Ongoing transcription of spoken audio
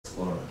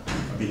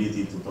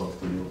ability to talk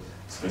to you,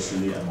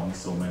 especially among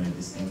so many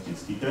distinctive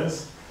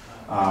speakers.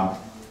 I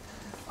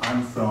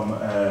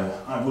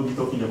will be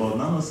talking about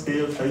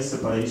nanoscale, phase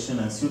separation,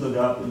 and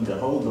pseudogap in the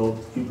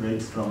whole-doped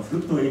cuprates from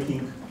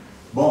fluctuating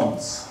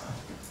bonds.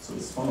 So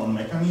it's phonon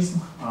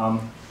mechanism.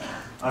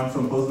 I'm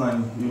from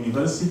Poznań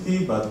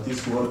University, but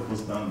this work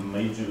was done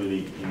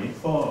majorly in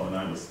ICFO, and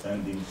I was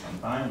spending some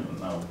time, and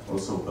now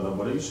also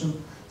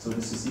collaboration. So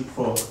this is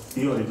ICFO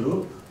theory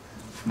group,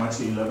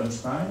 Maciej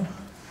Lewenstein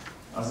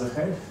as a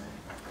head.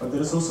 But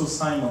there is also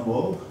Simon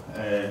Wall,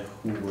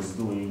 who was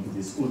doing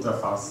this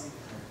ultra-fast,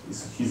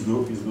 his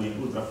group is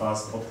doing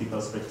ultra-fast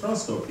optical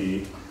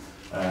spectroscopy,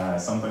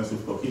 sometimes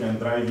with coherent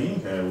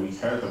driving. We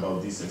heard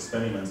about these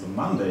experiments on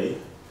Monday.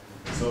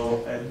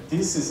 So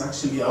this is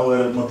actually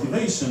our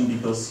motivation,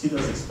 because he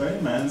does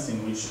experiments in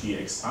which he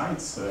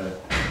excites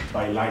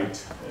by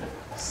light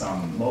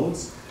some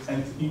modes,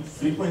 and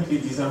frequently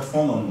these are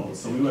phonon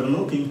modes. So we were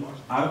looking,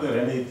 are there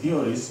any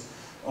theories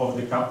of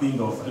the coupling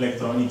of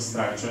electronic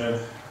structure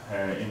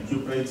in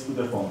cuprates to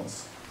the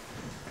phonons?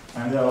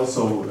 And there are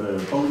also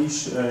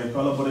Polish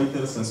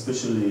collaborators, and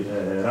especially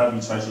Ravi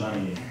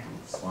Chajlani,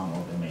 who's one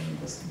of the main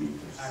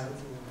investigators.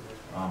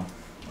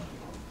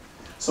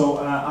 So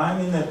I'm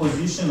in a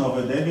position of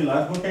a devil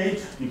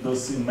advocate,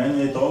 because in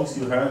many talks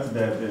you heard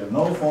that there are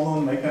no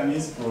phonon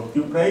mechanism for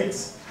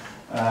cuprates,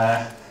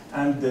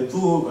 and the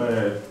two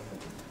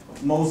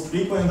most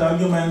frequent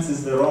arguments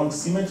is the wrong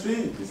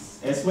symmetry, this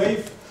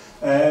S-wave,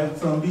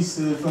 from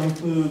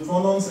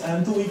phonons,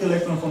 and too weak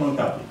electron-phonon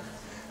coupling.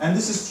 And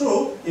this is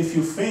true if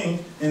you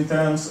think in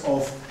terms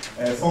of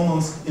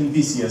phonons in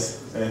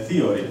BCS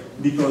theory,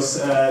 because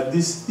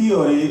this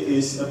theory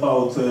is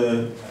about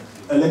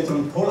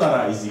electron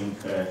polarizing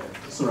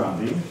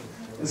surrounding.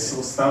 This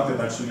was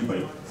started actually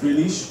by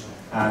Friedrich,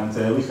 and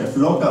we have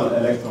local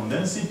electron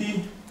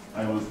density.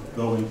 I will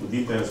go into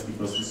details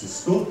because this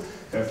is cool.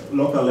 We have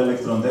local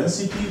electron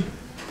density,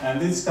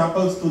 and it's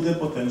coupled to the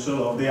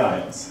potential of the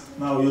ions.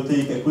 Now you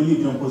take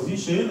equilibrium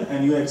position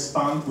and you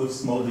expand with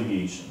small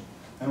deviation.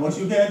 And what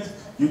you get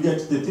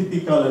the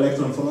typical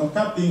electron-phonon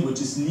coupling, which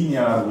is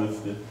linear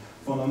with the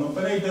phonon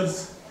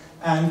operators.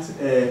 And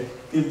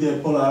if the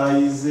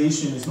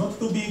polarization is not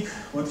too big,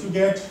 what you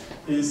get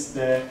is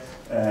the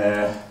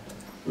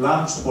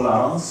large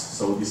polarons.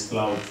 So this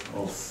cloud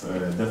of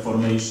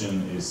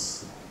deformation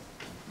is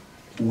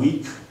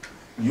weak.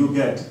 You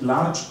get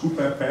large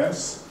Cooper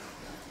pairs.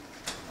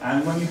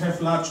 And when you have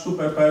large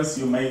Cooper pairs,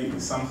 you may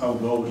somehow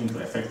go into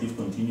effective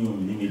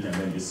continuum limit, and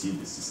then you see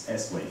this is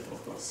S-wave,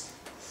 of course.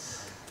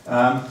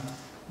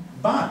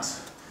 But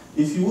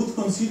if you would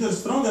consider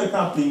stronger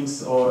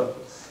couplings or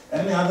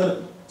any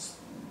other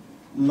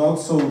not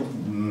so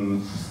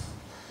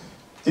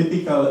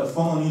typical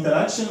phonon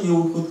interaction,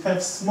 you could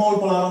have small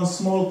polarons,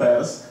 small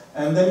pairs,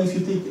 and then if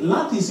you take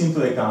lattice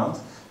into account,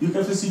 you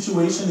have a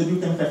situation that you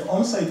can have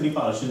on-site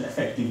repulsion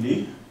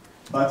effectively,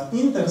 but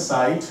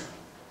inter-site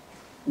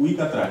weak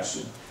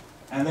attraction.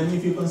 And then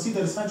if you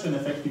consider such an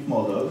effective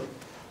model,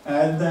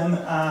 then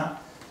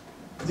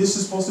this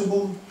is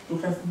possible to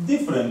have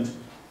different,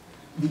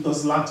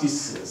 because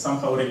lattice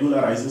somehow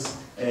regularizes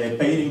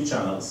pairing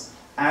channels.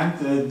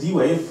 And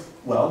D-wave,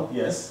 well,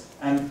 yes.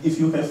 And if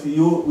you have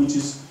U, which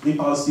is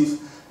repulsive,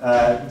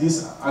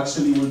 this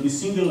actually will be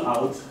singled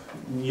out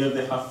near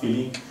the half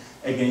filling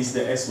against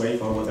the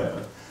S-wave or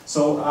whatever.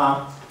 So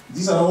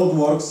these are old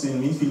works in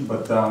mean field,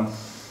 but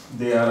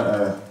they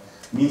are,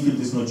 mean field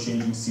is not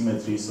changing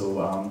symmetry.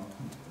 So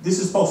this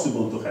is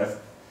possible to have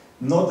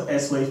not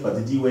S-wave, but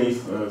the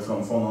D-wave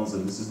from phonons,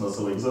 and this is not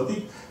so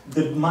exotic.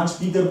 The much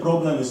bigger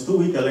problem is too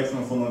weak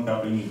electron-phonon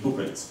coupling in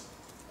cuprates.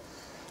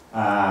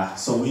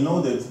 So we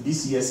know that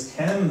BCS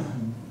can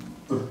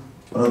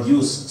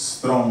produce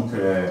strong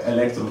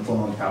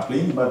electron-phonon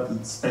coupling, but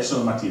it's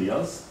special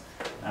materials,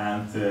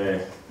 and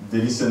the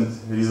recent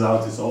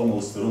result is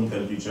almost room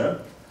temperature.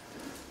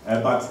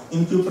 But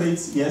in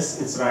cuprates,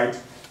 yes, it's right,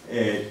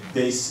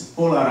 this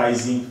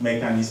polarizing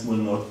mechanism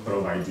will not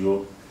provide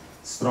you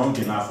strong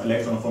enough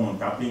electron-phonon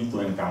coupling to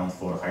account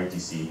for high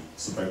TC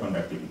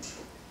superconductivity.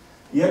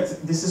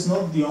 Yet, this is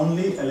not the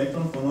only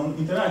electron-phonon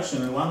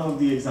interaction, and one of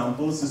the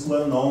examples is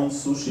well-known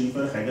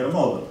Su-Schrieffer-Heger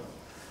model,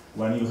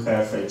 when you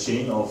have a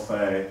chain of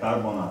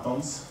carbon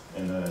atoms,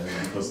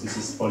 because this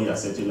is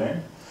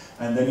polyacetylene,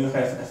 and then you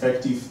have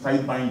effective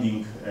tight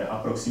binding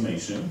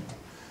approximation,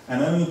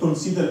 and then you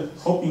consider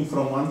hopping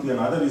from one to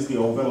another is the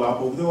overlap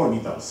of the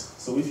orbitals.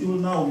 So if you will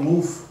now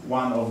move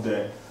one of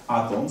the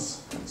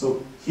atoms,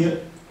 so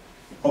here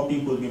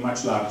hopping will be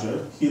much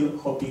larger, here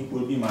hopping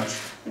will be much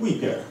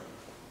weaker.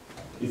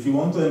 If you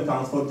want to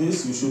account for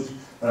this, you should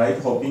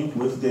write hopping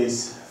with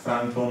this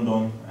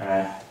Frank-Condon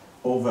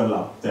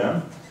overlap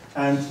term.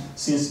 And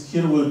since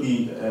here will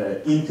be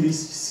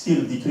increase,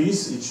 here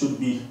decrease, it should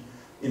be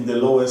in the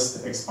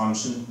lowest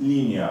expansion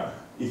linear.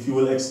 If you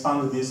will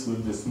expand this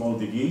with the small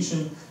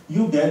deviation,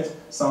 you get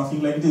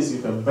something like this.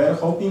 You have bare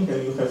hopping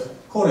and you have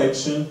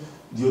correction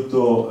due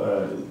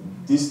to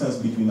distance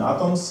between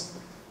atoms,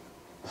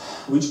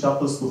 which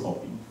couples to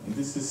hopping. And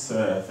this is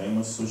a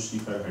famous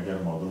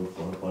Su-Schrieffer-Heger model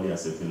for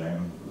polyacetylene,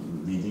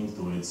 leading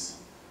to its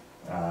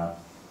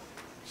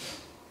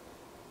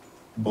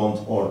bond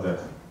order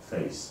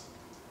phase.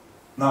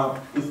 Now,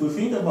 if we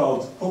think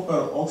about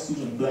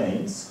copper-oxygen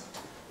planes,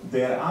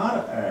 there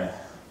are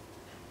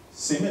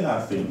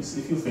similar things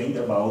if you think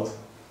about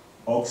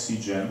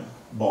oxygen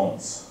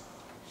bonds.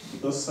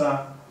 Because,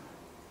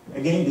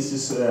 again, this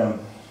is a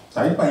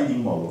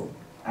tight-binding model,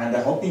 and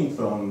the hopping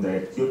from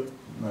the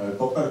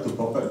copper to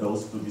copper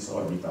goes to this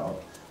orbital.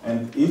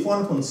 And if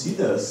one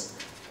considers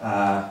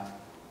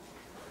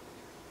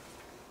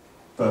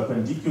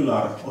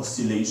perpendicular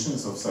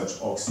oscillations of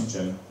such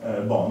oxygen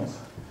bond,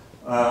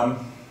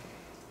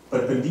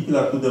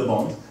 perpendicular to the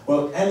bond,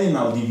 well, any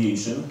null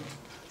deviation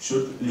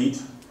should lead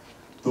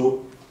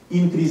to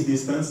increased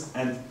distance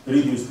and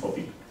reduced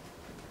hopping.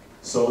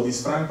 So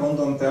this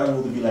Frank-Condon term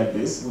would be like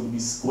this, would be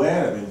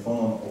squared in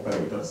phonon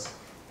operators,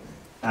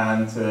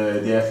 and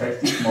the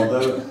effective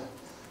model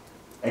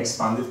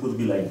expanded would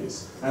be like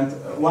this. And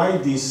why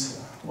this?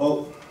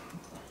 Well,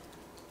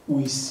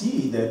 we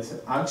see that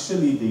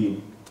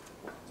actually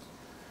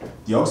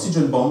the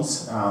oxygen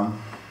bonds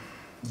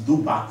do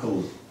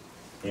buckle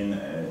in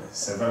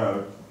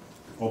several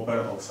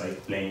copper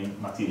oxide plane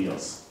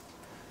materials.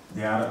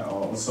 There are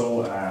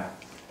also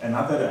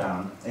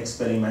another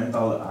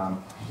experimental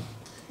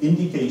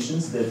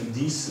indications that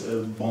these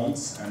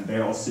bonds and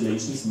their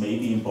oscillations may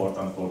be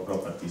important for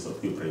properties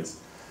of cuprates.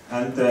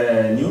 And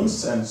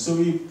Nunes and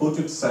Sui put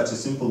it such a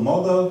simple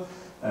model.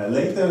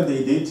 Later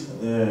they did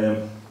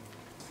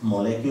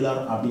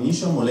ab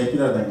initio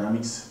molecular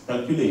dynamics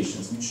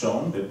calculations, which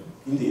shown that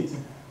indeed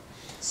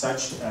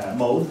such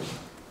mode,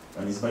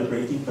 when it's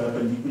vibrating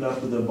perpendicular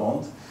to the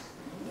bond,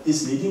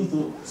 is leading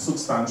to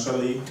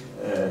substantially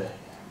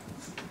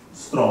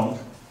strong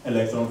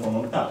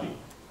electron-phonon coupling.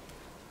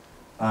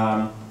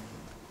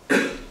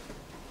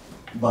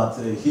 But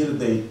here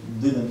they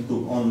didn't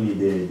do only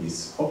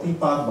this hopping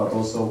part, but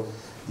also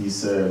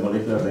this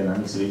molecular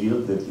dynamics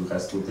revealed that you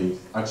have to take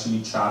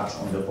actually charge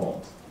on the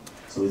bond.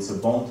 So it's a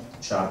bond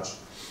charge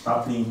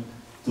coupling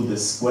to the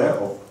square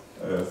of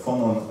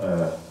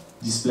phonon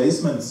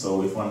displacement.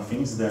 So if one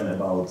thinks then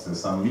about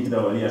some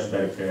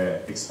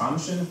Migdal-Eliashberg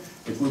expansion,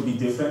 it will be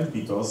different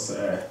because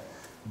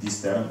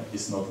this term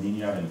is not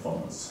linear in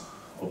phonons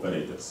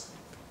operators.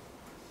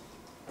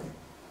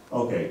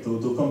 Okay,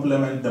 to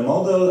complement the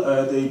model,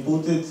 they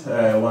put it,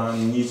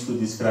 one needs to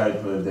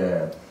describe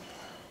the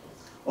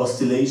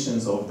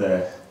oscillations of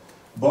the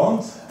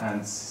bond,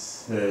 and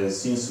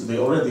since they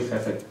already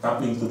have a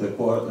coupling to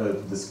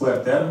the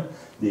square term,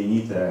 they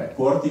need a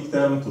quartic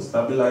term to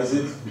stabilize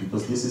it,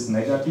 because this is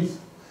negative,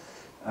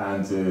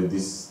 and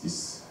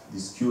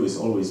this Q is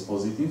always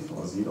positive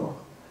or zero.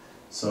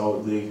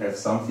 So they have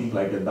something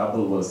like a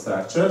double wall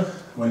structure.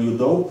 When you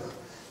dope,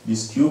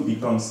 this Q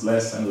becomes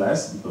less and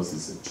less because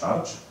it's a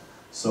charge.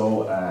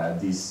 So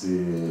this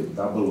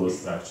double wall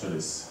structure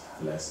is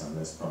less and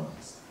less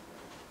pronounced.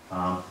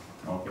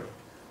 Okay.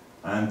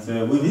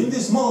 And within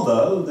this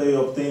model, they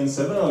obtained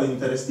several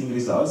interesting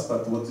results,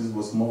 but what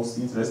was most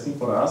interesting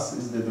for us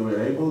is that they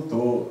were able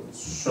to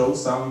show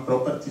some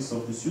properties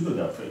of the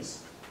pseudogap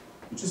phase,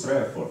 which is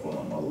rare for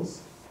phonon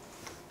models.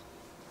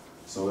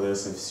 So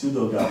there's a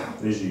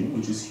pseudogap regime,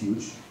 which is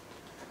huge,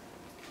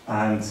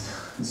 and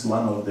it's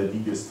one of the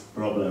biggest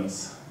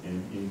problems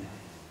in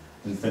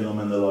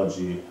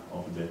phenomenology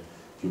of the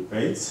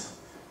cuprates.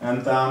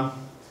 And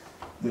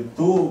the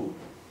two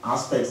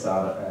aspects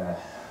are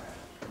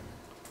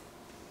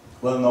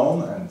well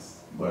known and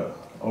well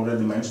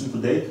already mentioned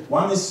today.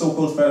 One is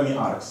so-called Fermi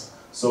arcs.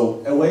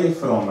 So away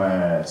from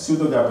a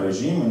pseudogap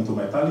regime into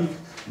metallic,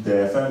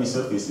 the Fermi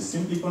surface is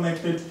simply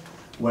connected.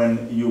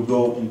 When you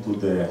go into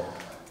the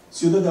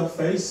pseudogap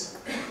phase,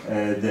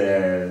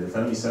 the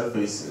Fermi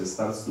surface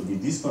starts to be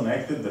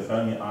disconnected, the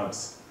Fermi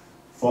arcs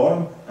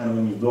form, and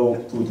when you go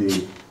to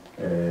the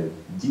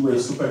D-wave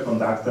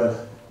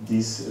superconductor,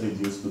 this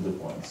reduces to the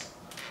points.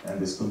 And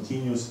this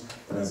continuous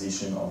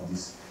transition of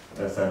these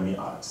Fermi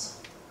arcs.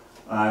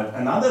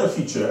 Another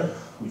feature,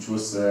 which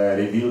was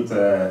revealed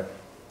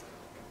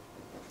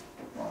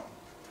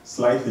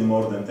slightly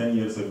more than 10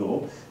 years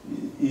ago,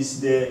 is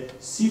the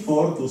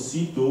C4 to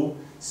C2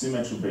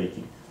 symmetry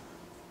breaking.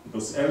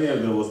 Because earlier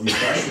there was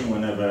discussion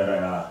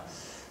whenever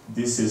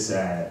this is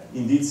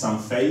indeed some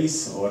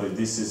phase or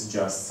this is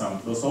just some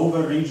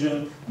crossover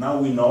region. Now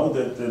we know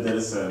that there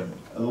is a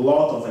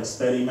lot of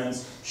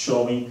experiments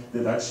showing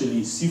that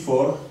actually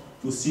C4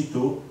 to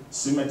C2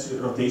 symmetry,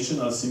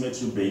 rotational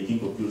symmetry breaking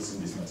occurs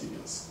in these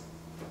materials.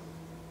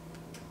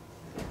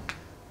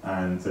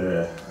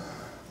 And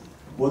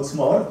what's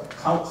more,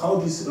 how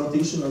this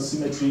rotational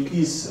symmetry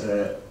is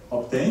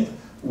obtained?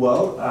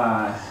 Well,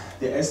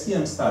 the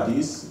STM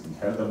studies, we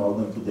heard about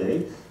them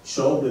today,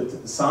 show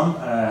that some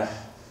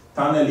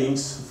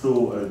tunnelings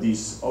through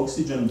these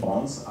oxygen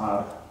bonds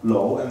are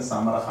low and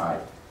some are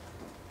high.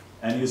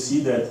 And you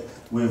see that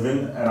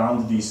within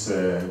around this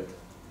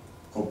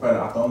copper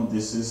atom,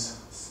 this is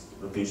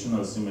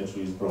rotational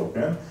symmetry is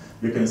broken.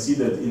 You can see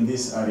that in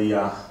this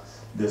area,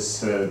 this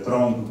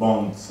strong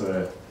bond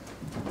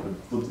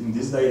put in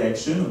this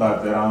direction,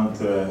 but around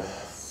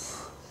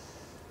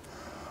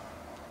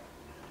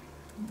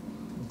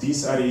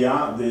this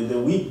area, the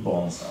weak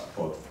bonds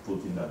are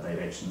put in that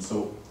direction.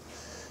 So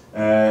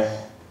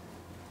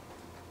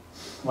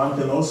one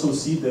can also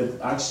see that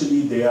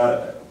actually they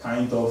are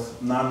kind of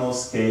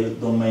nanoscale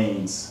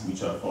domains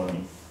which are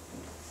forming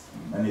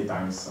many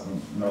times. I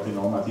mean, not in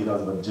all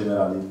materials, but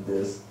generally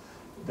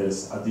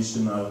there's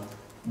additional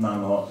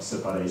nano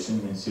separation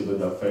in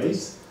pseudogap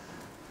phase.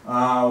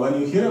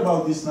 When you hear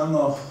about this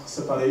nano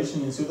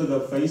separation in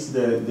pseudogap phase,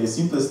 the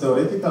simplest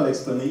theoretical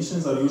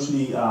explanations are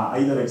usually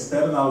either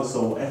external,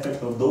 so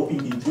effect of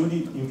doping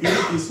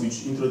impurities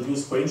which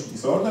introduce quench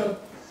disorder.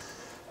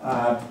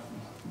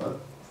 But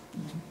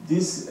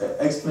this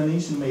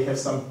explanation may have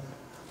some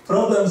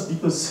problems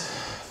because,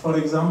 for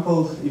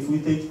example, if we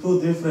take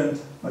two different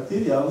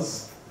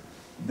materials,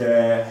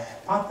 the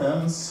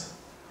patterns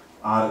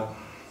are,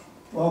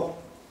 well,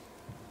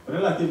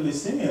 relatively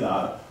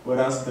similar,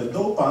 whereas the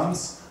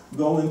dopants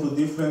go into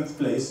different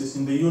places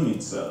in the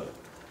unit cell.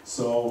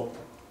 So,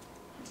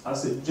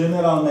 as a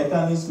general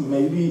mechanism,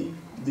 maybe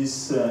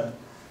this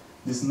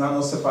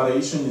nano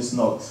separation is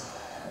not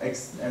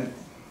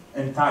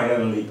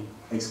entirely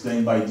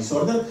explained by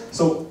disorder.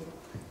 So,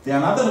 the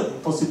another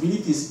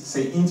possibility is,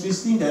 say,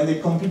 interesting and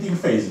the competing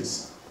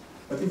phases.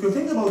 But if you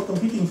think about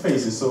competing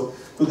phases, so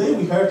today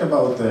we heard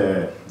about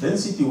the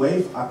density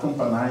wave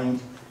accompanying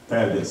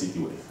pair density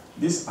wave.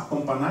 This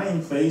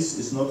accompanying phase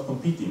is not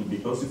competing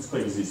because it's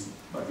coexisting.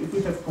 But if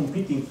we have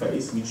competing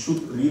phase, which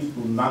should lead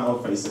to nano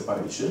phase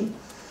separation,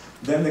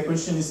 then the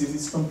question is, if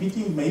it's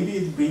competing, maybe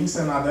it brings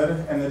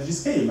another energy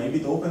scale, maybe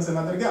it opens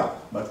another gap.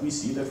 But we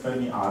see that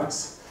Fermi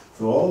arcs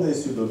through all the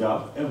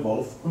pseudogap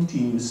evolve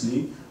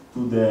continuously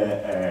to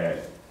the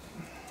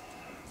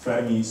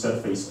Fermi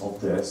surface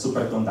of the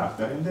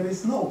superconductor, and there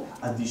is no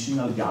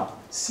additional gap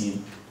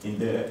seen in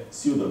the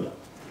pseudogap.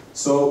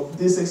 So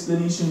this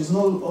explanation is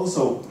not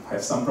also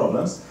have some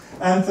problems,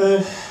 and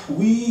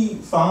we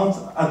found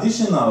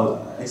additional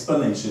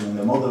explanation in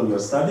the model we are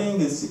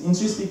studying. It's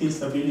intrinsic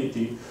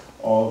instability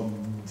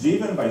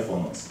driven by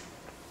phonons.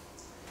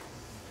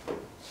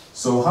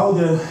 So how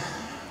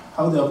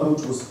the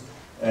approach was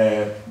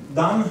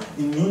done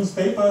in Nunes'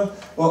 paper?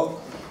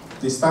 Well,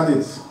 they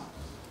studied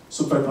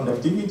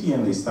superconductivity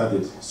and they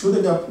studied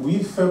pseudogap.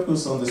 We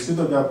focus on the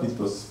pseudogap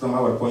because from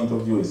our point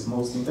of view it's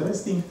most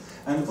interesting.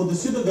 And for the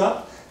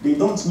pseudogap, they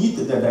don't need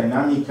the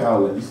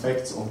dynamical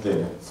effects of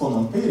the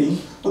phonon pairing.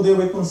 What they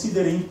were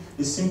considering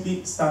is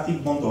simply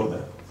static bond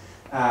order.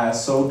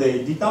 So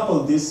they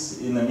decoupled this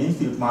in a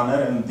mean-field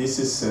manner, and this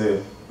is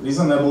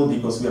reasonable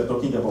because we are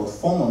talking about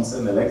phonons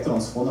and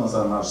electrons. Phonons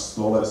are much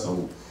slower,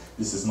 so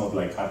this is not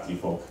like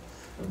Hartree-Fock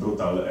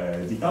brutal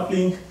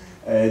decoupling.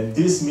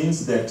 This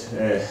means that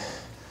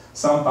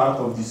some part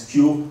of this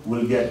Q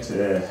will get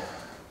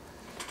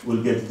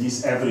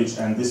this average,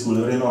 and this will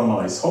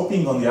renormalize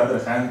hopping. On the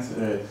other hand,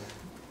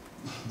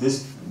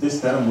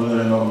 this term will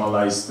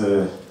renormalize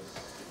the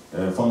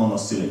phonon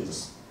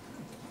oscillators.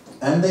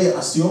 And they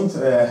assumed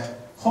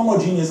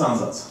homogeneous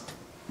ansatz.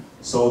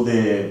 So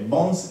the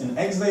bonds in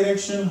x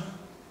direction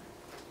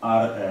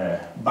are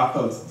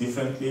buckled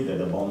differently than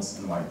the bonds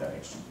in y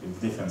direction with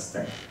different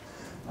strength.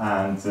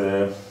 And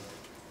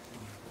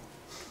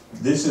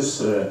this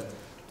is a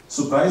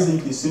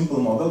surprisingly simple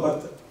model,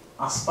 but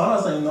as far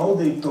as I know,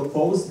 they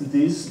proposed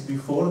this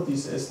before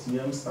these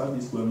STM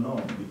studies were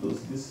known, because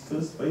this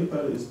first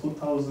paper is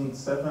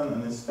 2007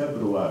 and it's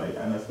February,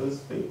 and the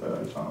first paper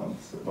I found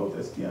about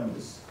STM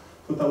is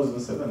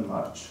 2007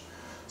 March.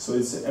 So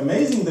it's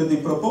amazing that they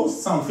proposed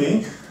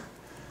something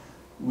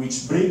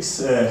which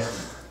brings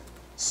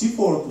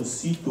C4 to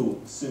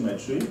C2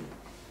 symmetry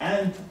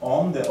and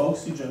on the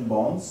oxygen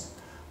bonds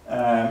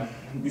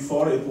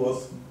before it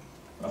was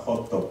a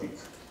hot topic.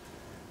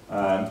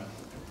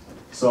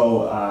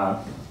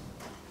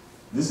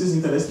 This is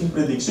interesting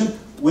prediction.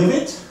 With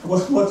it,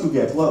 what you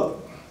get?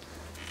 Well,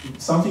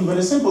 something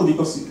very simple,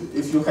 because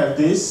if you have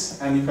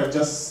this and you have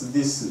just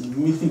this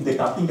mean-field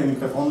decoupling and you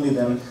have only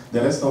then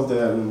the rest of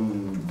the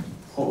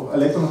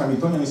electron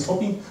Hamiltonian is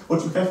hopping,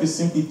 what you have is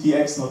simply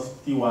Tx not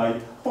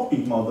Ty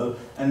hopping model,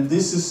 and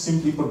this is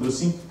simply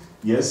producing,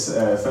 yes,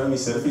 Fermi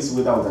surface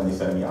without any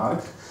Fermi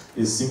arc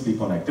is simply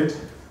connected.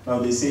 Now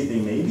they say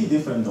they may be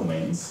different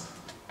domains,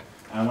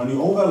 and when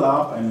you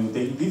overlap and you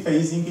take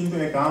dephasing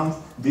into account,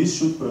 this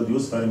should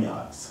produce Fermi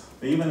arcs.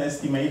 They even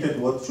estimated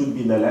what should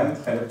be the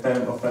length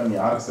of Fermi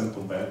arcs and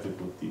compared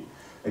it with the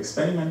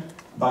experiment,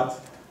 but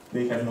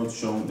they have not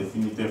shown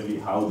definitively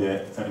how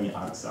the Fermi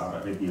arcs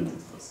are revealed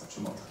for such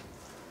a model.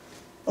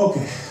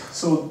 Okay,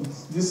 so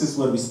this is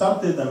where we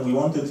started, and we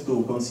wanted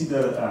to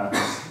consider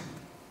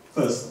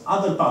first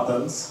other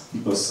patterns,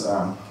 because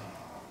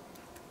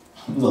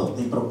well,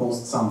 they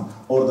proposed some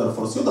order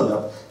for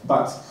pseudogap,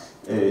 but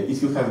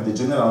if you have the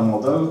general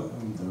model,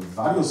 the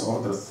various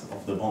orders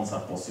of the bonds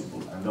are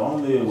possible, and the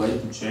only way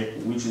to check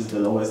which is the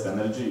lowest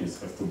energy is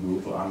have to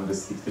go to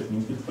unrestricted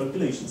mean-field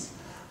calculations.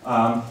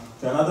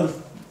 Another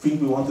thing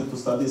we wanted to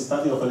study is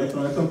study of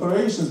electron-electron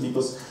correlations,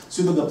 because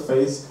pseudogap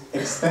phase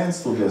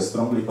extends to the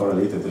strongly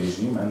correlated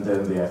regime, and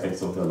then the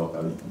effects of the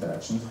local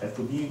interactions have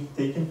to be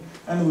taken,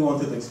 and we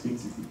wanted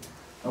explicitly.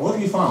 And what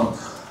we found,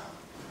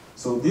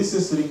 So this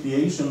is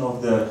recreation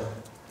of the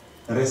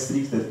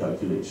restricted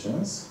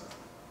calculations.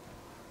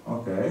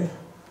 Okay,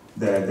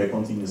 the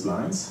continuous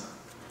lines.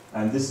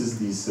 And this is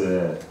this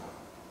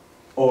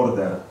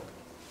order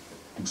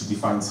which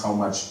defines how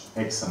much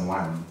x and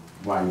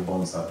y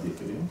bonds are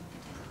differing.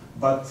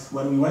 But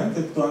when we went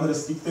to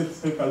unrestricted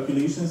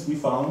calculations, we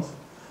found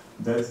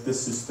that the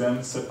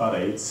system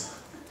separates,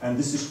 and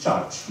this is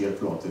charge here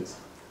plotted.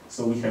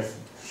 So we have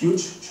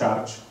huge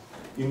charge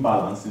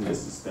imbalance in the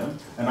system,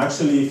 and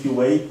actually if you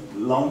wait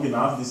long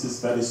enough, this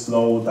is very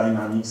slow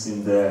dynamics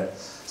in the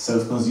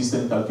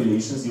self-consistent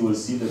calculations, you will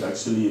see that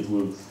actually it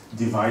will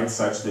divide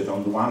such that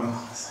on the one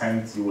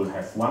hand you will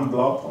have one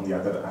blob, on the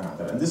other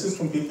another. And this is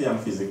completely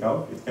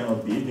unphysical. It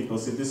cannot be,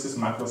 because if this is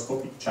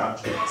macroscopic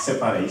charge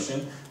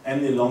separation,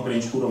 any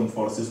long-range Coulomb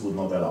forces would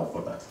not allow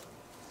for that.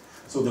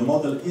 So the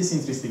model is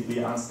intrinsically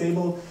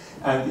unstable,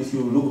 and if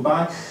you look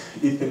back,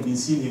 it can be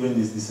seen even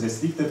with these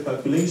restricted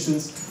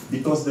calculations,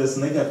 because there's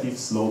negative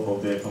slope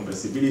of the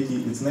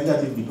compressibility. It's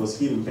negative because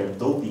here we have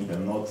doping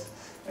and not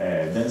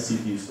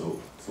density, so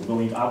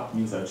going up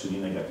means actually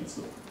negative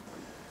slope.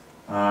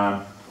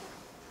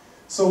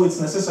 So it's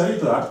necessary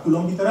to add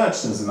Coulomb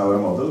interactions in our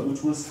model,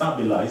 which will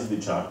stabilize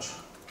the charge.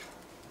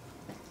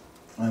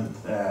 And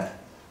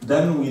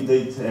then we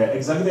did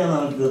exact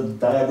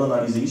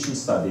diagonalization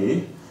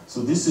study.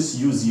 So this is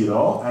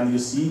U0, and you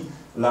see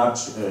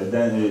large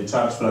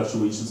charge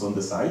fluctuations on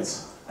the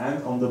sides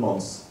and on the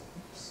bonds.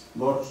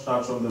 Large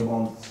charge on the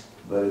bond,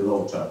 very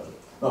low charge.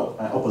 No,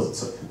 opposite,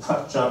 sorry.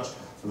 Large charge,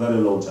 very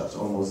low charge,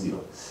 almost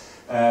zero.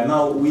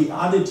 Now we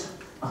added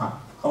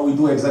how we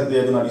do exact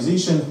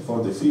diagonalization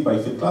for the free by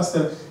field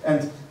cluster,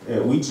 and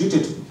we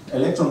treated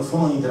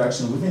electron-phonon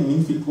interaction within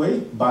mean field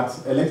way, but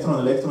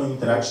electron-electron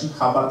interaction,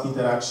 Hubbard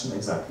interaction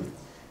exactly.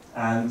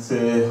 And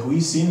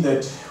we've seen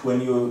that when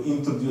you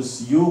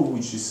introduce U,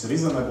 which is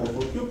reasonable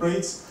for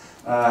cuprates,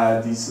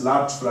 these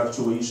large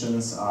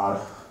fluctuations are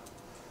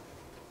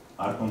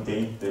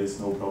contained. There is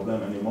no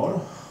problem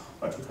anymore,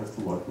 but you have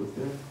to work with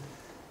it.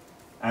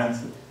 And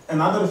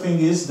another thing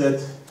is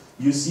that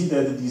you see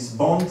that these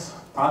bond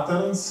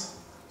patterns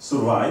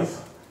survive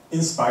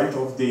in spite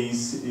of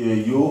these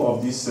U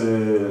of this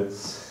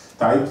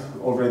type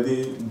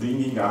already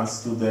bringing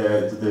us to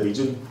the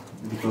region,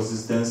 because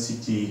this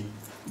density,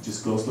 which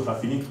is close to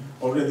affinity,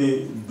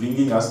 already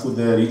bringing us to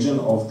the region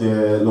of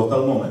the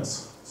local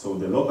moments. So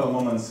the local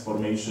moments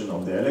formation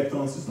of the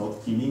electrons is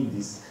not killing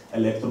this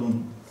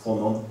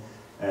electron-phonon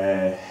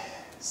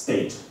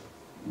state,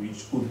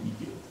 which could be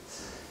killed.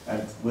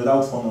 And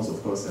without phonons,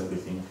 of course,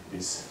 everything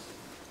is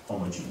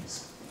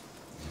homogeneous.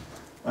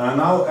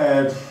 Now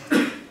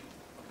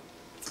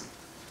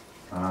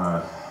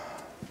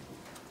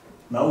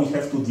we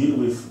have to deal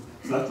with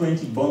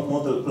fluctuating bond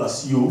model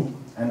plus U,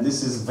 and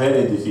this is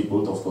very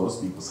difficult, of course,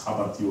 because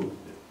Hubbard U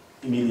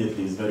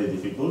immediately is very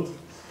difficult.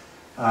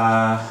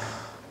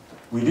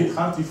 We did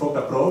Hartree-Fock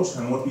approach,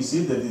 and what we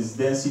see that is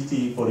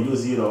density for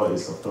U0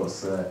 is, of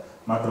course,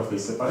 macro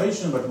phase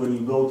separation, but when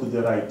you go to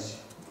the right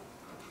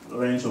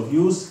range of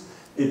U's,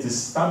 it is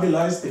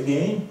stabilized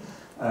again.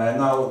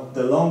 Now,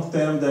 the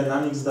long-term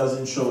dynamics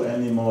doesn't show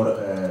any more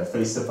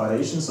phase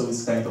separation, so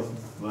it's kind of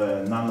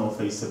nano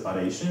phase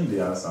separation.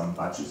 There are some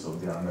patches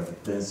of the under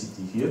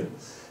density here.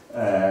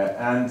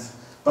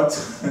 But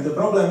the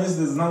problem is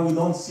that now we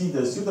don't see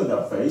the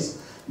pseudogap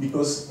phase,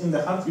 because in the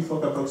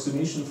Hartree-Fock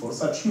approximation for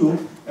such U,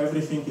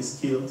 everything is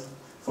killed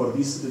for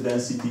this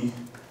density,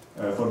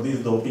 for this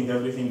doping,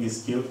 everything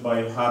is killed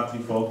by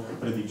Hartree-Fock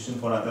prediction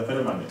for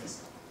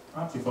antiferromagnetism.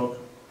 Hartree-Fock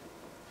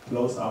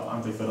blows up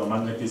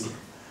antiferromagnetism.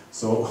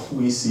 So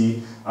we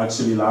see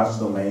actually large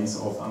domains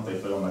of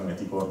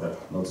antiferromagnetic order,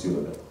 not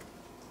pseudogap.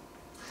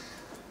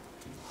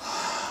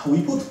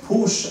 We could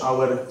push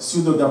our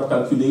pseudogap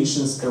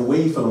calculations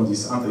away from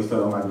this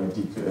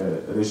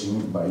antiferromagnetic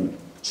regime by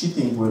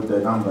cheating with the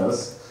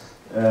numbers.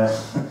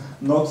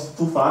 Not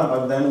too far,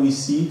 but then we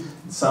see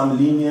some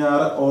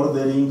linear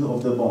ordering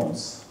of the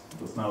bonds,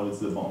 because now it's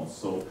the bonds.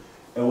 So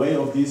away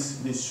of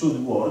this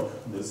should work.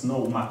 There's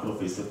no macro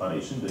phase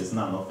separation, there's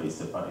nano phase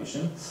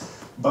separation.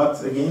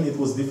 But again, it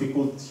was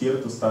difficult here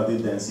to study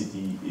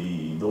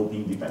density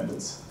doping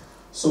dependence.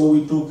 So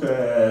we took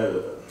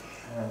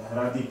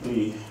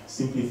radically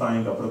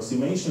simplifying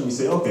approximation. We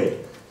say, okay,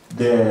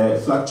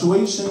 the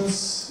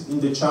fluctuations in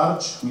the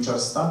charge, which are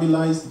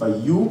stabilized by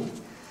U,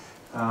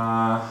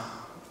 are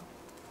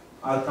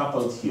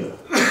coupled here.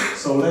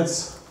 So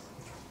let's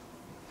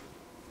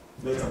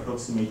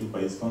approximate it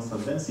by its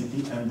constant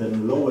density, and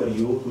then lower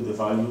U to the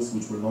values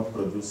which will not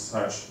produce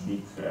such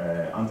big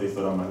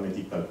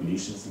antiferromagnetic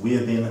calculations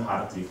within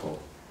Hartree-Fock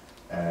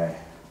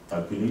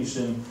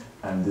calculation,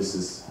 and this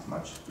is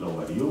much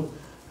lower U.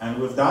 And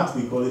with that,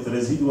 we call it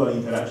residual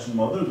interaction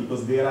model,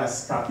 because there are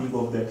scattering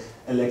of the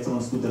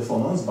electrons to the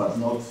phonons, but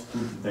not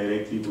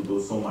directly to do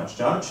so much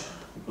charge,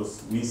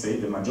 because we say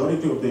the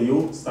majority of the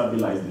U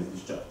stabilizes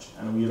this charge.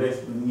 And we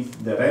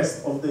leave the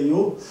rest of the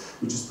U,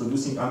 which is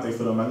producing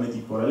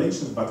antiferromagnetic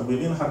correlations, but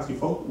within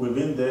Hartree-Fock,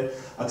 within the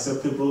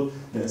acceptable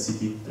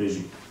density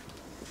regime.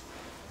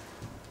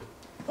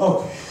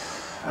 Okay,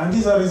 and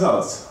these are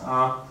results.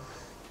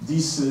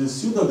 this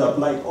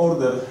pseudogap-like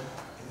order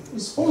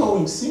is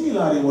following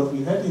similarly what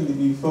we had in the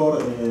before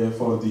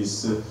for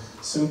this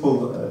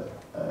simple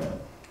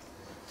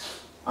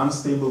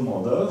unstable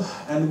model,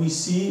 and we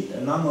see a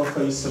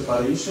nanophase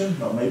separation,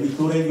 no, maybe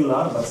too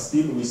regular, but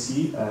still we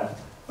see a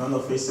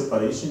nanophase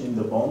separation in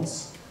the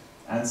bonds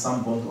and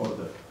some bond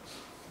order.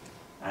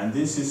 And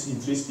this is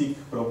intrinsic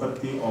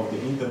property of the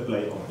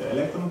interplay of the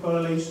electron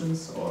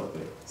correlations or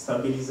the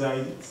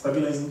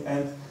stabilizing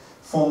and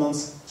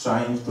phonons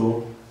trying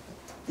to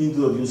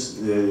introduce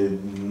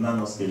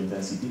nanoscale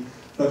density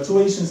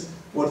fluctuations.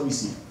 What we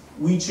see?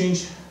 We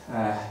change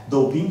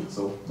doping,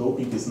 so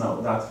doping is now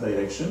that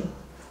direction,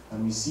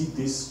 and we see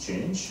this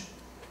change.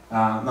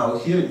 Now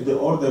here the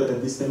order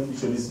at this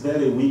temperature is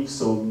very weak,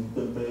 so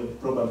you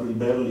probably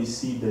barely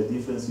see the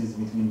differences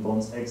between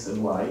bonds X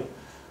and Y.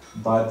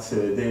 But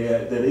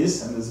there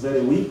is, and it's very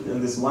weak, and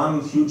there's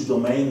one huge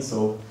domain,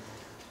 so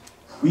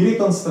we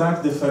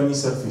reconstruct the Fermi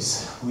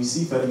surface. We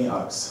see Fermi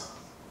arcs.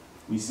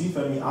 We see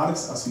Fermi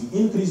arcs as we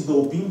increase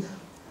doping,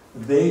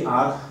 they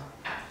are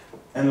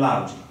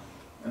enlarging.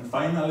 And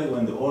finally,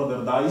 when the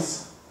order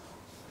dies,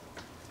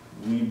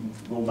 we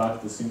go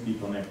back to simply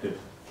connected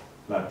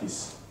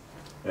lattice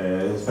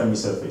Fermi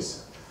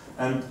surface.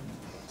 And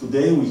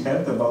today we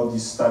heard about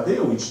this study,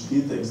 which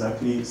did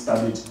exactly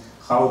study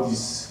how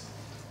these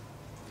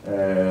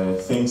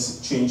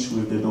things change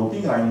with the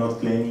doping. I'm not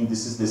claiming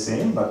this is the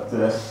same, but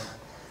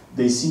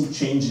they see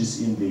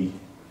changes in the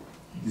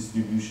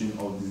distribution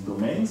of these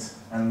domains,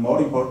 and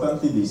more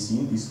importantly, they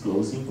see this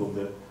closing of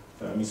the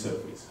Fermi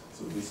surface.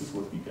 So this is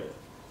what we get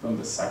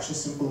from such a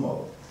simple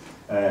model.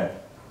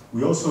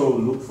 We also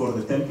look for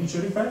the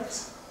temperature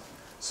effects.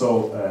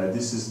 So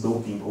this is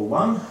doping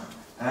 01,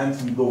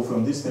 and we go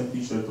from this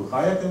temperature to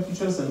higher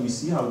temperatures, and we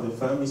see how the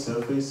Fermi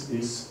surface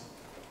is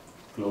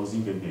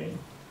closing again,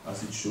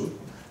 as it should.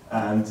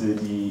 And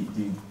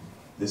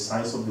the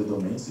size of the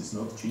domains is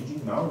not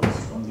changing now,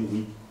 it's only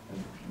weak.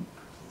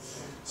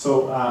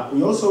 So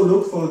we also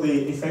look for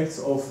the effects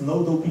of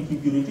no doping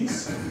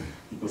impurities,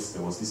 because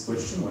there was this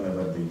question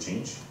whenever they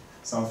change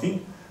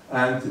something.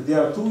 And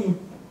there are two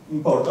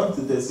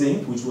important, the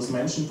zinc, which was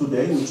mentioned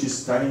today, which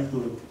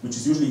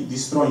is usually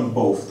destroying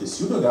both the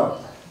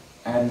pseudogap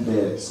and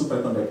the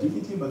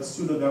superconductivity, but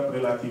pseudogap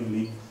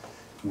relatively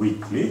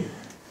weakly.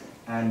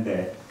 And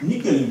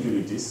nickel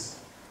impurities,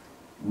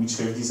 which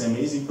have this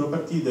amazing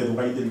property that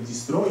while they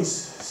destroy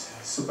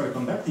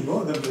superconducting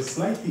order, they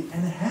slightly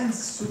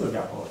enhance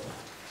pseudogap order.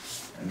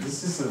 And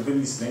this is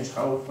very strange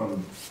how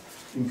from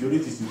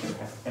impurities you can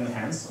have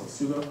enhanced or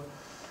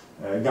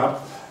pseudogap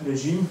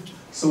regime.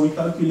 So we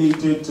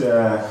calculated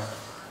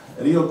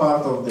real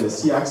part of the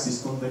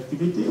C-axis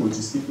conductivity, which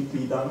is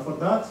typically done for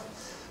that.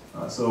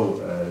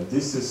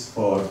 This is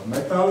for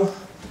metal.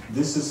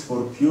 This is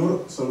for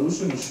pure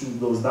solution. It should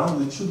go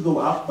down. It should go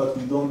up, but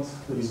we don't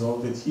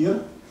resolve it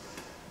here.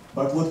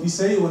 But what we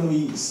say when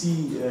we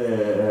see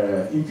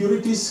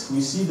impurities,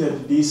 we see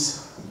that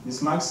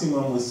this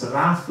maximum is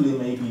roughly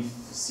maybe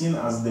seen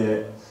as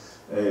the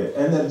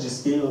energy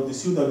scale of the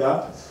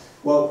pseudogap.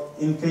 Well,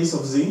 in case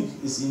of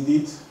zinc, is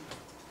indeed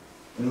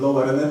in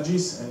lower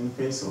energies, and in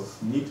case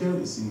of nickel,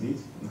 is indeed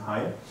in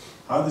higher.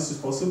 How this is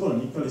possible?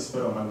 Nickel is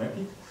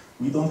ferromagnetic.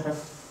 We don't have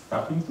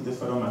coupling to the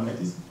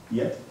ferromagnetism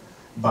yet,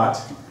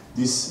 but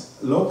these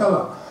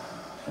local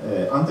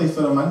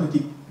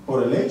anti-ferromagnetic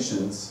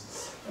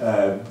correlations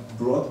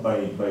brought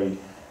by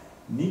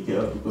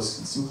nickel,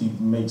 because it simply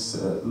makes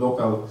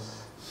local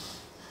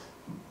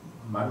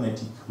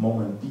magnetic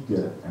moment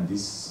bigger, and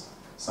this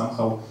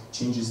somehow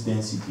changes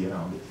density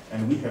around it.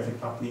 And we have a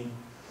coupling,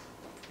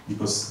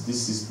 because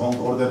this is bond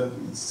order,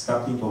 it's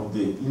coupling of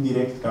the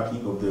indirect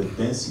coupling of the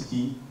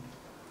density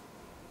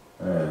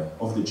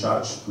of the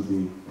charge to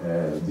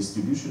the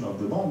distribution of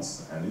the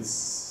bonds, and it's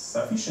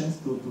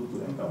sufficient to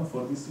account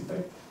for this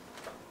effect.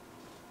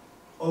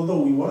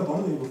 Although we work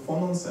only with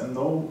phonons and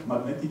no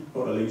magnetic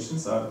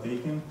correlations are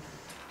taken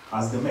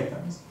as the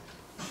mechanism.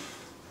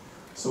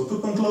 So to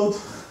conclude,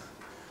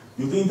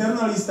 due to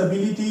internal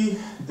instability,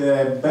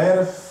 the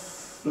bare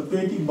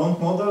fluctuating bond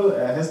model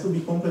has to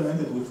be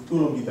complemented with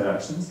Coulomb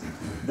interactions.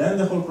 Then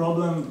the whole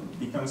problem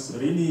becomes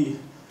really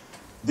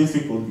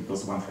difficult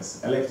because one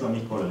has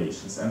electronic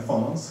correlations and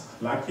phonons.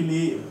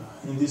 Luckily,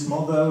 in this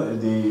model,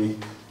 the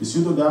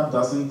pseudogap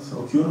doesn't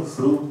occur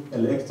through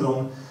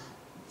electron,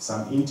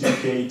 some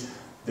intricate,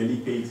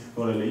 delicate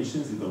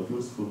correlations. It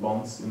occurs through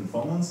bonds in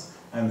phonons,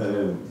 and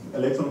the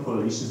electron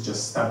correlations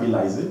just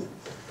stabilize it.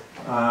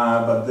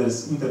 But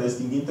there's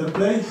interesting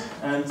interplay,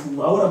 and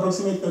our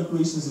approximate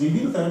calculations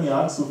reveal Fermi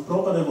arcs with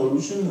proper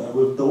evolution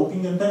with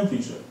doping and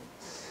temperature.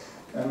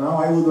 And now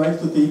I would like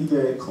to take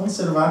the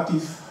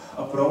conservative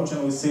approach,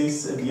 and we say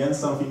at the end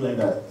something like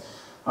that.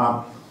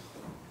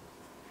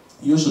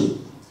 Usually,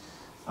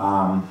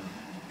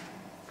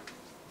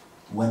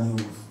 when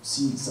you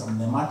see some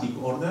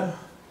nematic order,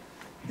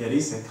 there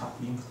is a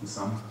coupling to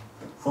some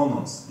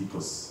phonons,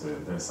 because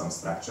there are some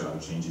structural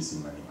changes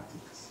in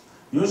mathematics.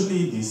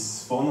 Usually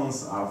these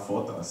phonons are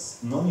thought as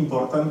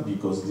non-important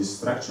because this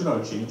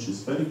structural change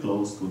is very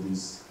close to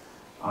these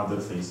other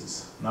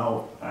phases.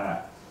 Now,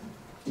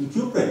 In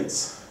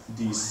cuprates,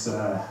 this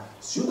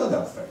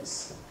pseudogap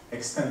phase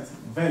extends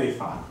very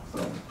far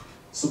from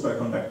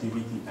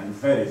superconductivity and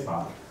very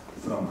far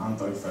from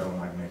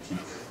antiferromagnetic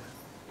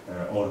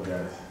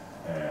order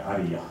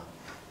area.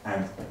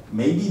 And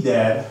maybe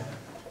there,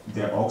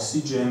 the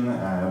oxygen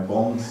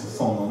bond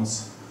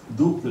phonons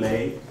do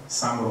play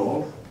some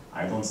role.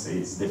 I don't say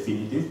it's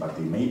definitive, but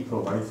they may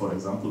provide, for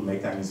example,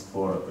 mechanisms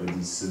for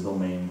this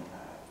domain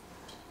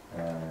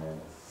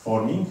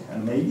forming.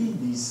 And maybe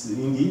this,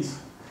 indeed,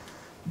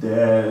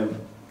 the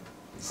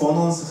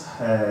phonons'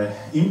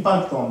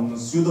 impact on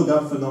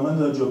pseudogap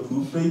phenomenology of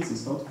cuprates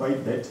is not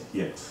quite that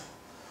yet.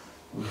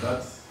 With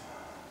that,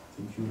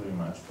 thank you very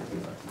much for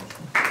your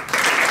attention.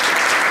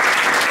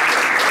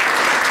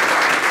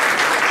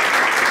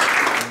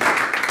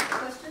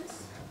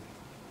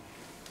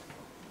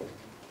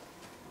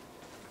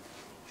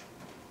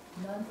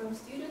 None from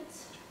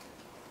students?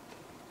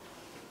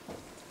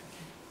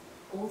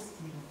 All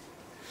students.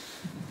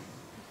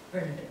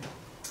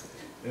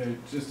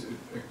 Just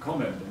a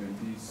comment. I mean,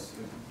 these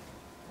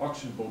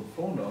oxygen-bound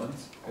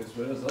phonons, as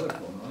well as other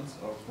phonons,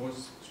 are of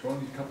course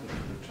strongly coupled to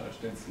the charge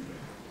density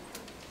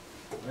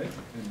rate. Right?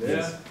 And there,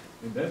 yes.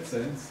 In that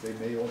sense, they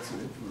may also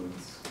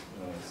influence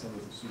some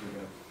of the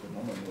pseudogap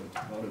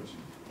phenomenology.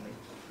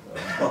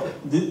 Right? Well,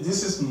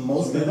 this is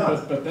mostly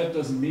that. But that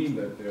doesn't mean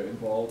that they're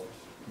involved,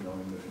 you know,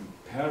 in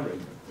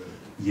pairing.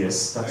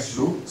 Yes, that's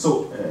true.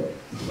 So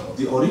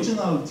the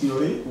original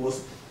theory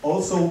was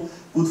also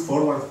put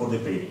forward for the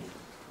pairing.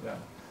 Yeah.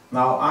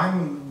 Now I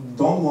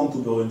don't want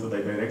to go into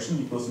that direction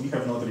because we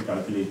have not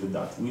recalculated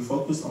that. We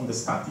focused on the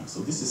static. So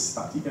this is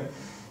static, and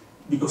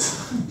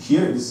because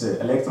here is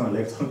an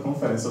electron-electron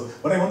conference. So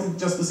what I wanted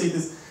just to say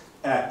is,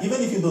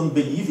 even if you don't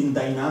believe in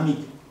dynamic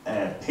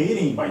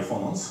pairing by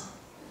phonons,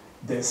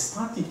 the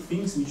static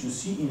things which you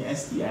see in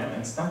STM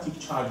and static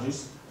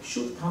charges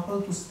should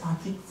couple to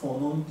static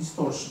phonon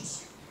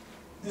distortions.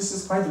 This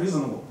is quite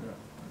reasonable. Yeah.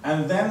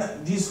 And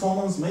then these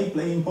phonons may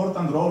play an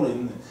important role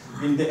in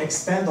the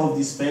extent of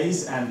this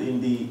space and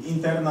in the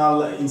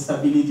internal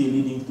instability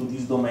leading to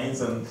these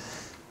domains. And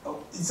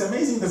it's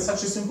amazing that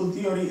such a simple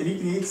theory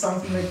recreates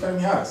something like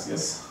Fermi arcs,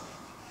 yes?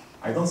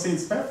 I don't say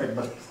it's perfect,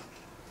 but...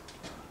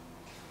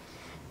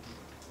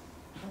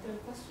 Other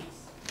questions?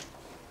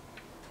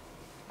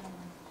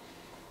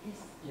 Yes?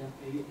 Yeah,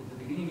 at the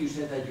beginning you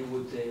said that you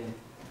would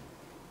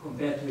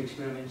compare two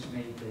experiments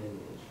made,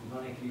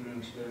 non-equilibrium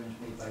experiments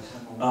made by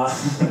someone.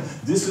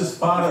 This is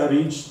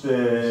far-reached.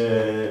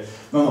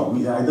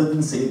 I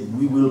didn't say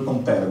we will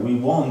compare. We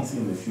want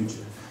in the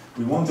future.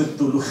 We wanted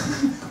to look.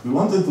 We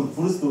wanted to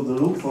first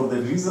look for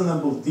the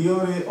reasonable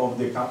theory of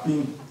the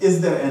coupling.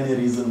 Is there any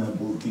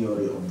reasonable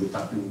theory of the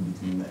coupling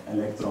between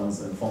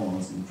electrons and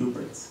phonons in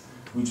cuprates,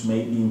 which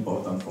may be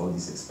important for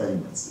these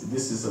experiments?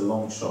 This is a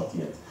long shot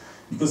yet,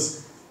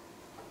 because,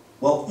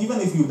 well, even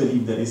if you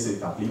believe there is a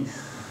coupling,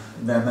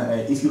 then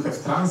if you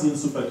have transient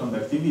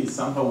superconductivity, it's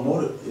somehow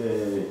more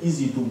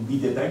easy to be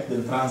detected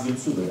than transient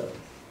pseudogap.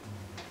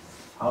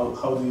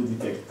 How do you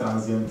detect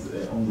transient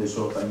on the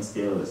short time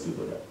scale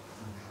pseudogap?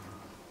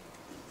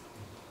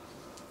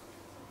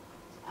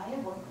 I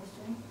have one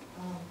question.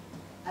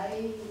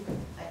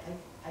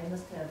 I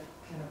must have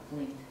kind of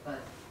blinked, but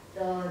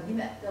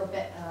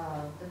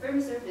the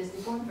Fermi surface, the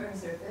deformed Fermi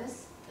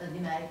surface, the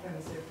pneumatic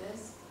Fermi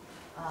surface,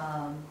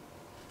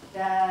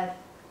 that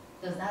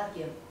does not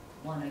give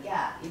one a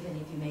gap, even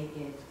if you make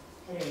it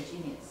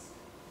heterogeneous.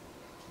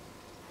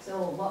 So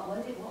what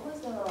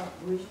was the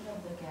origin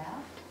of the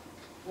gap?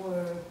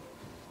 Or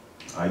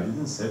I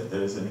didn't say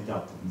there is any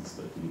gap in this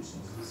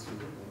calculation.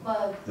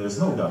 But there is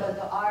no gap.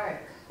 The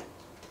arc.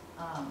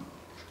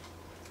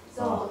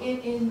 So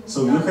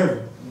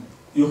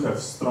you have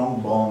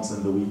strong bonds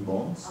and the weak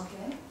bonds.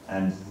 Okay.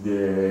 And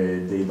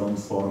they don't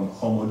form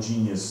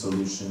homogeneous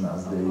solution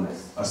as of they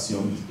course.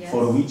 assumed, Yes.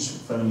 for which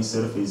Fermi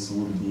surface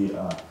would be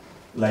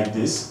like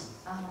this.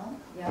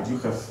 Yeah. But you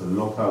have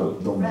local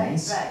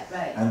domains,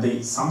 right. and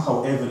they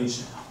somehow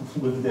average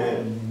with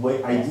the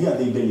idea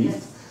they believed.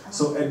 Yes.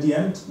 So at the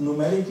end,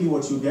 numerically,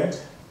 what you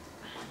get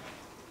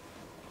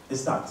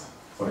is that.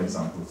 For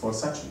example, for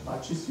such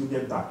patches, you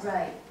get that.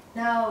 Right.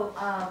 Now,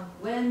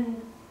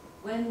 when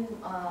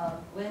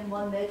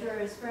one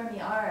measures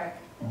Fermi arc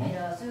in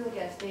a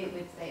pseudogap state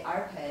with, say,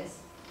 arcs,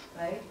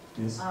 right?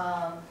 Yes.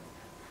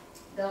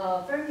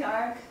 The Fermi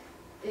arc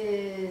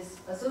is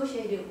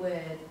associated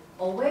with,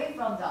 away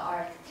from the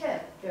arc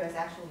tip, there is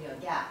actually a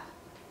gap.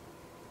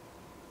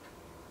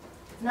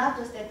 It's not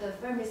just that the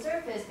Fermi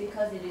surface,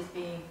 because it is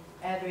being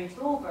averaged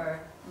over,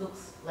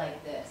 looks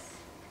like this.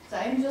 So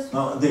I'm just,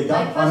 no, the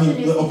gap, my question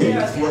is, okay,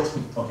 is there a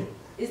gap? okay.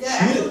 Is there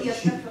actually a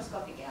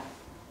spectroscopic gap?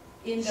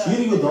 Here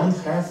you don't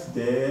have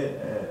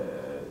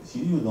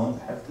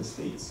the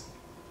states.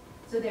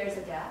 So there's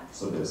a gap?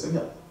 So there's a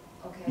gap.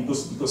 Okay.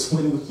 Because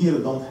when you here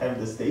don't have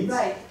the states.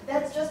 Right.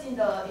 That's just in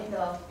the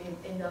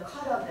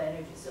cutoff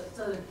energy. So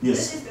yes.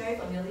 This is very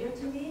familiar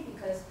to me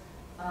because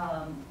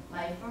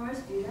my former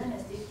student,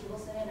 Steve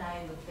Kibelson, and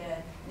I looked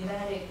at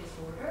pneumatic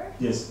disorder.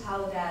 Yes.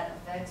 How that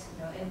affects,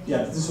 and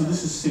Yeah, so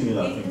this is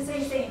similar. it's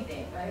the same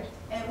thing, right?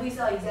 And we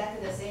saw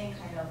exactly the same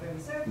kind of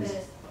Fermi surface,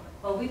 Yes.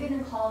 but we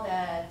didn't call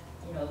that,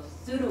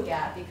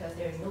 pseudogap because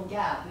there is no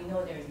gap. We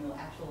know there is no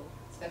actual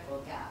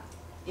spectral gap.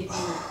 If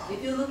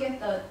you look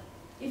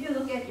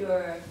at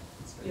your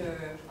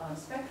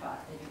spectra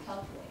that you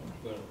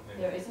calculate,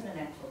 there isn't an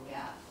actual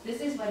gap.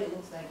 This is what it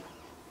looks like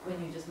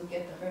when you just look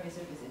at the Fermi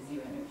surface at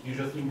zero energy. You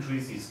just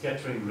increase the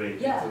scattering rate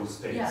Yeah, in those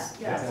states.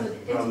 Yeah. So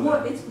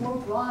it's more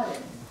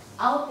broadened.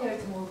 Out there,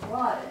 it's more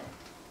broadened.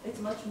 It's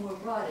much more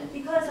broadened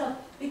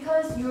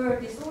because your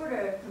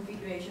disorder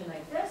configuration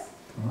like this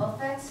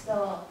affects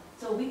the.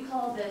 So we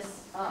call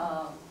this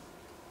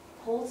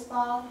cold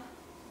spot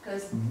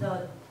because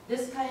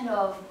this kind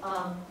of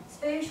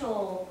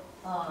spatial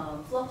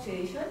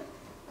fluctuation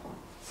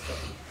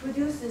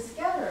produces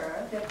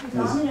scatter that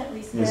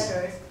predominantly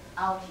scatters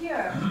out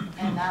here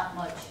and not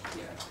much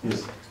here.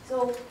 Yes.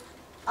 So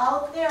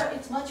out there,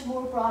 it's much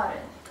more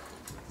broadened.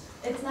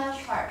 It's not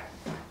sharp,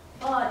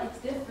 but it's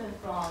different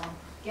from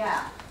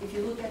gap. If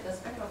you look at the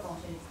spectral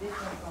function, it's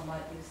different from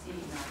what you see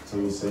now. So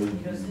you say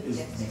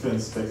it's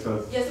different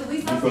spectra Yeah, so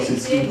we saw because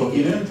it's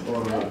incoherent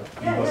or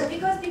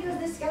because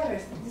this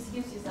scatters. This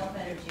gives you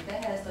self-energy.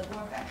 That has the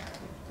form factor.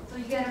 So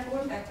you get a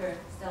form factor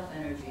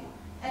self-energy.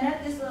 And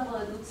at this level,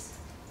 it looks,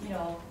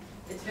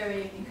 it's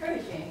very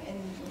encouraging, and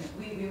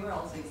we were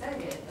also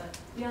excited, but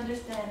we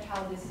understand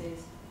how this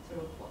is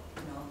sort of,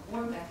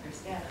 form factor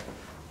scatter,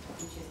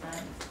 which is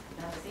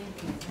not the same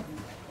thing as having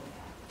spectral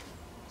gap.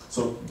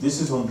 So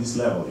this is on this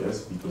level,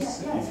 yes?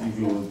 Because if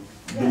you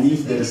Yeah,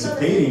 believe there is a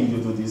pairing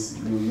due to this,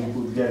 you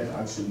could get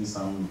actually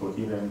some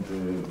coherent.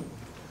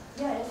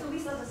 Yeah, so we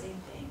saw the same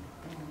thing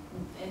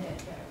in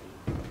that therapy.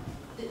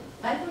 The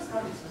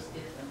microscopics was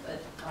different, but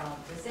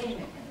the same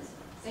mechanism,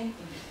 same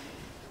thing.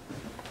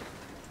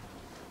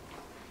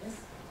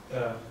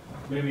 Yes?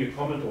 Maybe a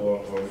comment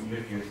or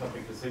maybe you have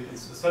something to say.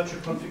 It's such a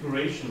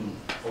configuration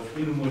of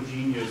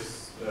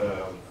inhomogeneous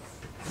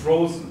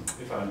frozen,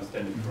 if I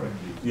understand it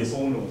correctly,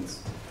 phonons,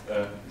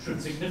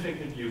 should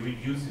significantly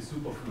reduce the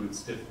superfluid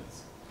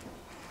stiffness.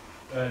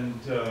 And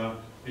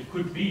it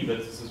could be that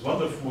this is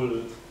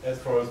wonderful as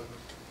far as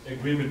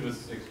agreement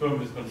with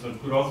experiment is concerned.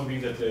 It could also be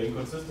that there are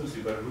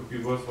inconsistency, but it would be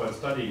worthwhile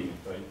studying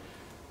it,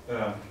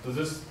 right? So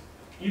this,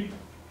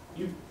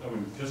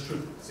 just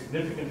should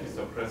significantly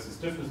suppress the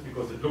stiffness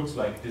because it looks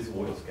like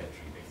disorder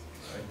scattering,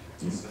 basically, right?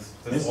 Yes.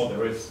 That's all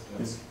there is.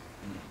 Yes.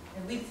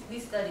 And we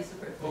study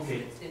superfluid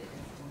Okay. stiffness.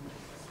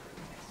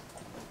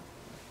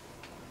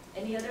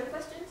 Any other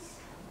questions?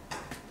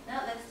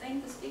 Now let's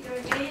thank the speaker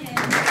again and